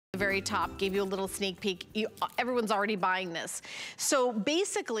very top, gave you a little sneak peek. Everyone's already buying this. So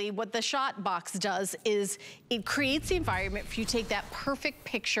basically what the Shotbox does is it creates the environment for you to take that perfect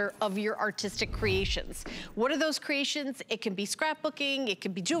picture of your artistic creations. What are those creations? It can be scrapbooking, it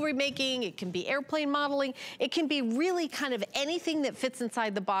can be jewelry making, it can be airplane modeling, it can be really kind of anything that fits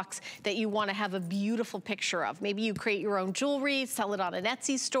inside the box that you want to have a beautiful picture of. Maybe you create your own jewelry, sell it on an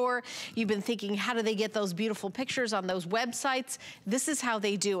Etsy store. You've been thinking, how do they get those beautiful pictures on those websites? This is how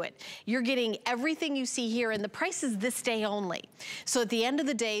they do it. You're getting everything you see here, and the price is this day only. So at the end of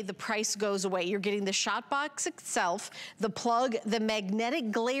the day, the price goes away. You're getting the Shotbox itself, the plug, the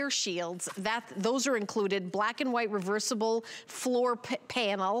magnetic glare shields, those are included, black and white reversible floor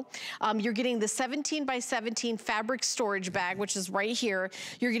panel. You're getting the 17 by 17 fabric storage bag, which is right here.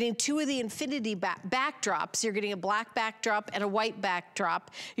 You're getting two of the infinity backdrops. You're getting a black backdrop and a white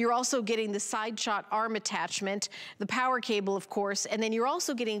backdrop. You're also getting the Sideshot arm attachment, the power cable, of course, and then you're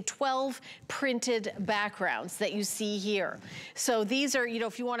also getting 12 printed backgrounds that you see here. So these are, you know,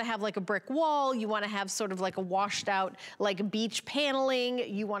 if you want to have like a brick wall, you want to have sort of like a washed out, like beach paneling,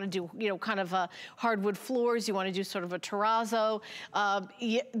 you want to do, you know, kind of a hardwood floors, you want to do sort of a terrazzo.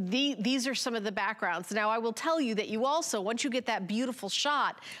 These are some of the backgrounds. Now I will tell you that you also, once you get that beautiful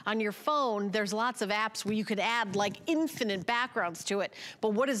shot on your phone, there's lots of apps where you could add like infinite backgrounds to it.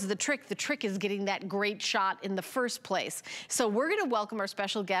 But what is the trick? The trick is getting that great shot in the first place. So we're going to welcome our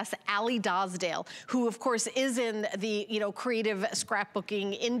special guest, Ali Dosdale, who of course is in the, you know, creative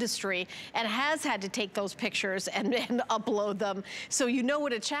scrapbooking industry and has had to take those pictures and upload them. So you know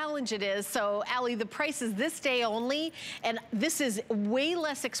what a challenge it is. So Ali, the price is this day only, and this is way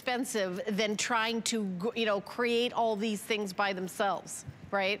less expensive than trying to, you know, create all these things by themselves,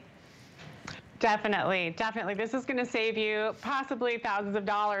 right? Definitely, definitely. This is going to save you possibly thousands of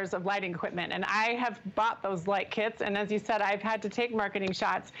dollars of lighting equipment. And I have bought those light kits. And as you said, I've had to take marketing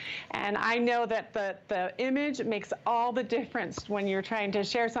shots. And I know that the image makes all the difference when you're trying to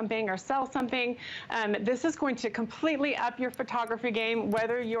share something or sell something. This is going to completely up your photography game,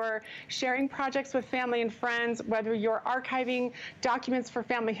 whether you're sharing projects with family and friends, whether you're archiving documents for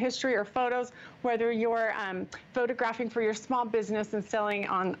family history or photos, whether you're photographing for your small business and selling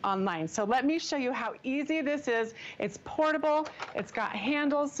online. So let me show you how easy this is. It's portable, it's got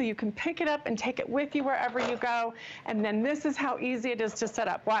handles so you can pick it up and take it with you wherever you go. And then this is how easy it is to set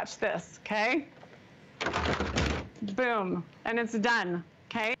up. Watch this, okay? Boom, and it's done,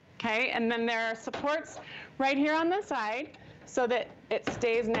 okay? Okay, and then there are supports right here on the side so that it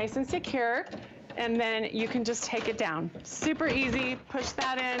stays nice and secure. And then you can just take it down. Super easy, push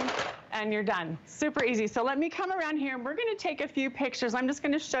that in, and you're done. Super easy. So let me come around here, and we're gonna take a few pictures. I'm just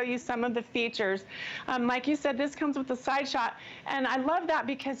gonna show you some of the features. Like you said, this comes with the Sideshot, and I love that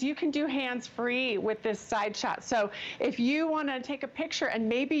because you can do hands-free with this Sideshot. So if you wanna take a picture and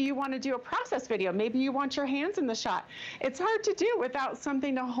maybe you wanna do a process video, maybe you want your hands in the shot, it's hard to do without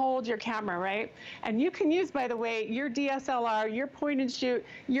something to hold your camera, right? And you can use, by the way, your DSLR, your point and shoot,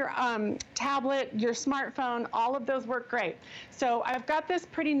 your tablet, your smartphone, all of those work great. So I've got this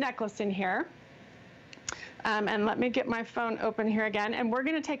pretty necklace in here. And let me get my phone open here again. And we're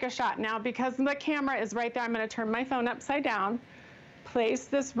gonna take a shot now because the camera is right there. I'm gonna turn my phone upside down, place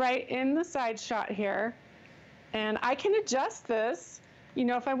this right in the side shot here. And I can adjust this. You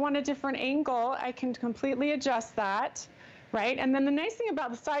know, if I want a different angle, I can completely adjust that, right? And then the nice thing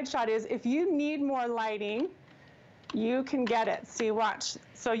about the side shot is if you need more lighting, you can get it. See, watch.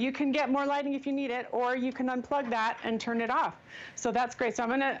 So you can get more lighting if you need it, or you can unplug that and turn it off. So that's great. So I'm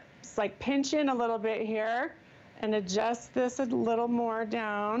gonna just like pinch in a little bit here and adjust this a little more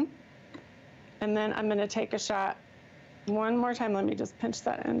down. And then I'm gonna take a shot one more time. Let me just pinch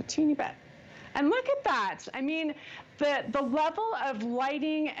that in a teeny bit. And look at that. I mean, the level of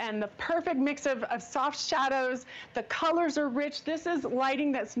lighting and the perfect mix of soft shadows, the colors are rich. This is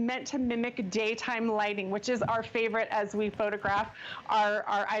lighting that's meant to mimic daytime lighting, which is our favorite as we photograph our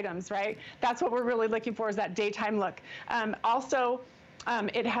items, right? That's what we're really looking for, is that daytime look. Also,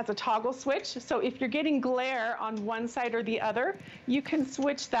 it has a toggle switch. So if you're getting glare on one side or the other, you can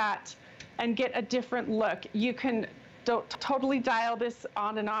switch that and get a different look. You can totally dial this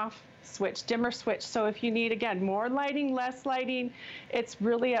on and off switch, dimmer switch. So if you need, again, more lighting, less lighting, it's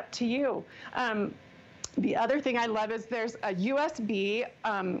really up to you. The other thing I love is there's a USB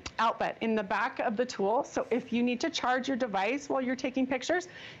outlet in the back of the tool. So if you need to charge your device while you're taking pictures,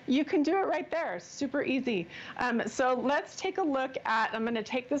 you can do it right there. Super easy. So let's take a look at, I'm gonna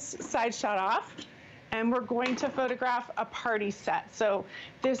take this side shot off, and we're going to photograph a party set. So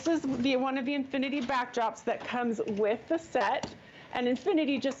this is one of the infinity backdrops that comes with the set. And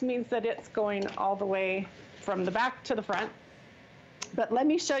infinity just means that it's going all the way from the back to the front. But let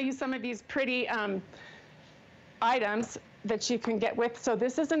me show you some of these pretty items that you can get with. So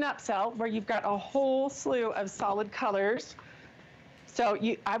this is an upsell where you've got a whole slew of solid colors. So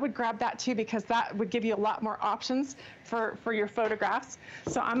I would grab that too, because that would give you a lot more options for your photographs.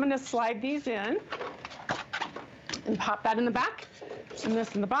 So I'm gonna slide these in and pop that in the back and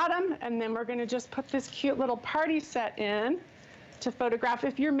this in the bottom. And then we're gonna just put this cute little party set in to photograph.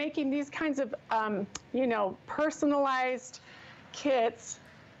 If you're making these kinds of, you know, personalized kits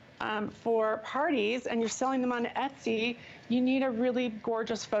for parties and you're selling them on Etsy, you need a really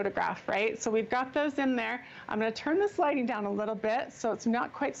gorgeous photograph, right? So we've got those in there. I'm gonna turn this lighting down a little bit so it's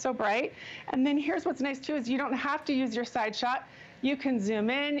not quite so bright. And then here's what's nice too, is you don't have to use your side shot. You can zoom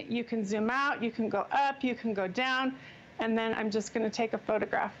in, you can zoom out, you can go up, you can go down, and then I'm just gonna take a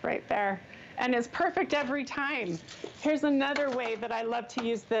photograph right there. And it's perfect every time. Here's another way that I love to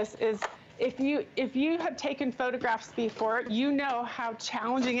use this is if you have taken photographs before, you know how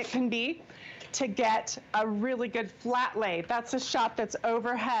challenging it can be to get a really good flat lay. That's a shot that's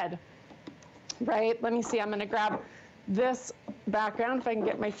overhead, right? Let me see, I'm gonna grab this background if I can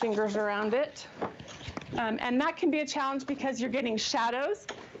get my fingers around it. And that can be a challenge because you're getting shadows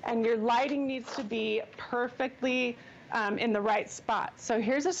and your lighting needs to be perfectly in the right spot. So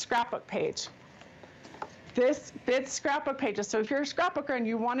here's a scrapbook page. This fits scrapbook pages. So if you're a scrapbooker and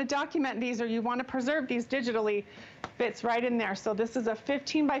you want to document these or you want to preserve these digitally, fits right in there. So this is a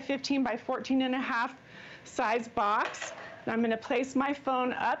 15 by 15 by 14 and a half size box. And I'm going to place my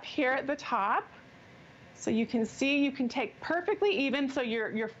phone up here at the top. So you can see, you can take perfectly even. So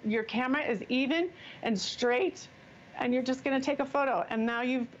your camera is even and straight. And you're just going to take a photo. And now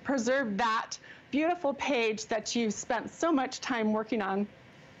you've preserved that beautiful page that you've spent so much time working on.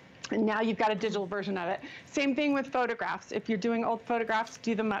 And now you've got a digital version of it. Same thing with photographs. If you're doing old photographs,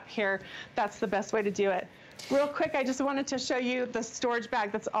 do them up here. That's the best way to do it. Real quick, I just wanted to show you the storage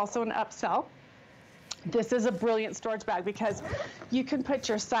bag that's also an upsell. This is a brilliant storage bag because you can put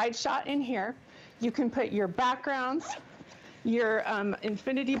your side shot in here. You can put your backgrounds, your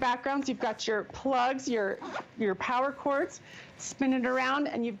infinity backgrounds. You've got your plugs, your power cords. Spin it around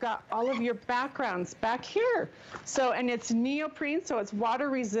and you've got all of your backgrounds back here. So, and it's neoprene, so it's water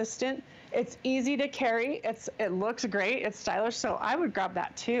resistant. It's easy to carry. It looks great. It's stylish. So I would grab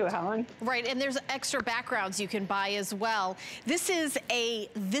that too, Helen. Right, and there's extra backgrounds you can buy as well. This is a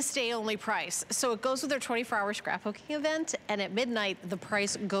this day only price. So it goes with their 24-hour scrapbooking event, and at midnight the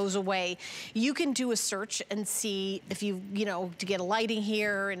price goes away. You can do a search and see if you to get a lighting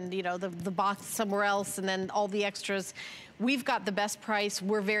here and the box somewhere else and then all the extras. We've got the best price.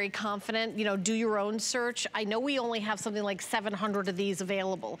 We're very confident. Do your own search. I know we only have something like 700 of these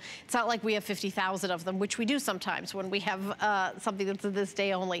available. It's not like we have 50,000 of them, which we do sometimes when we have something that's this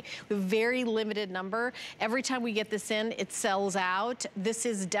day only. We have a very limited number. Every time we get this in, it sells out. This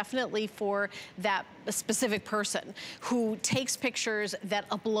is definitely for that specific person who takes pictures that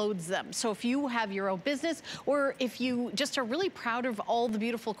uploads them. So if you have your own business, or if you just are really proud of all the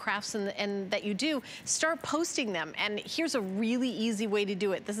beautiful crafts and that you do, start posting them. And here's a really easy way to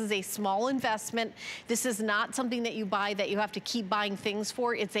do it. This is a small investment. This is not something that you buy that you have to keep buying things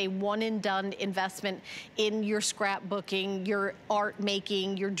for. It's a one and done investment in your scrapbooking, your art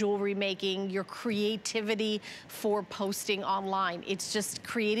making, your jewelry making, your creativity for posting online. It's just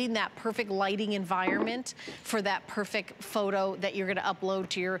creating that perfect lighting environment for that perfect photo that you're gonna upload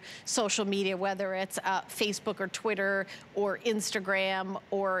to your social media, whether it's Facebook or Twitter or Instagram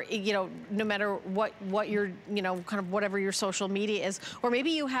or, no matter what your, kind of whatever your social media is. Or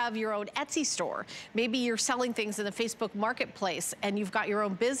maybe you have your own Etsy store. Maybe you're selling things in the Facebook marketplace and you've got your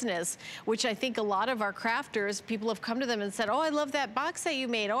own business, which I think a lot of our crafters, people have come to them and said, oh, I love that box that you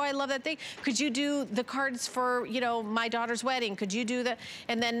made. Oh, I love that thing. Could you do the cards for, my daughter's wedding? Could you do that?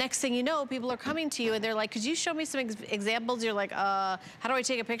 And then next thing you know, people are coming to you and they're like, could you show me some examples? You're like, how do I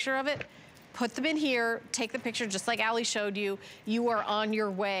take a picture of it? Put them in here, take the picture just like Ali showed you. You are on your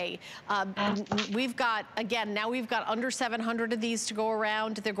way. We've got, again, now we've got under 700 of these to go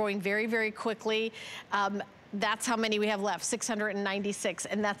around. They're going very, very quickly. That's how many we have left, 696,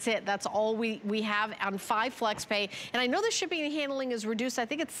 and that's it. That's all we have on 5 FlexPay. And I know the shipping and handling is reduced. I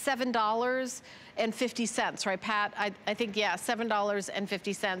think it's $7.50, right, Pat? I think, yeah,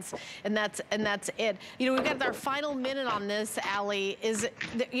 $7.50, and that's it. We've got our final minute on this, Ali, is,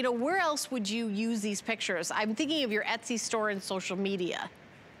 where else would you use these pictures? I'm thinking of your Etsy store and social media.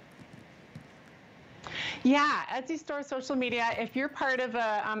 Yeah, Etsy store, social media. If you're part of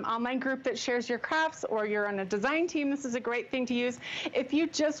an online group that shares your crafts, or you're on a design team, this is a great thing to use. If you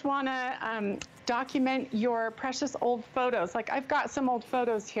just want to document your precious old photos, like I've got some old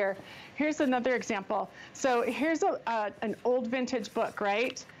photos here. Here's another example. So here's an old vintage book,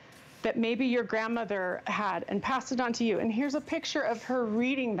 right? That maybe your grandmother had and passed it on to you. And here's a picture of her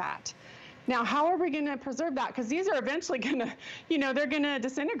reading that. Now, how are we going to preserve that? Because these are eventually going to, they're going to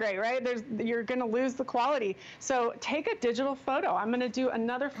disintegrate, right? You're going to lose the quality. So take a digital photo. I'm going to do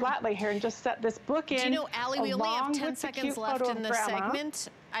another flat lay here and just set this book in. Do you know, Allie, we only have 10 seconds left in this segment.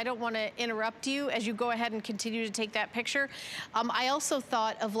 I don't want to interrupt you as you go ahead and continue to take that picture. I also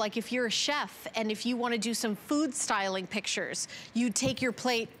thought of, like, if you're a chef and if you want to do some food styling pictures, you take your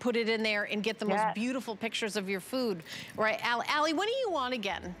plate, put it in there, and get the most beautiful pictures of your food. Right, Allie, when are you on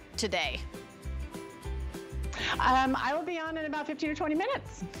again today? I will be on in about 15 or 20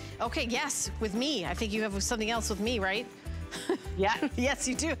 minutes. Okay, yes, with me. I think you have something else with me, right? Yeah. Yes,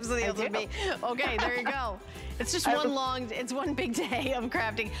 you do have something else with me. Okay, there you go. It's just it's one big day of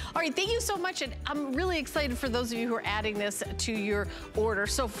crafting. All right, thank you so much. And I'm really excited for those of you who are adding this to your order.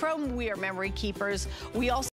 So from We Are Memory Keepers, we also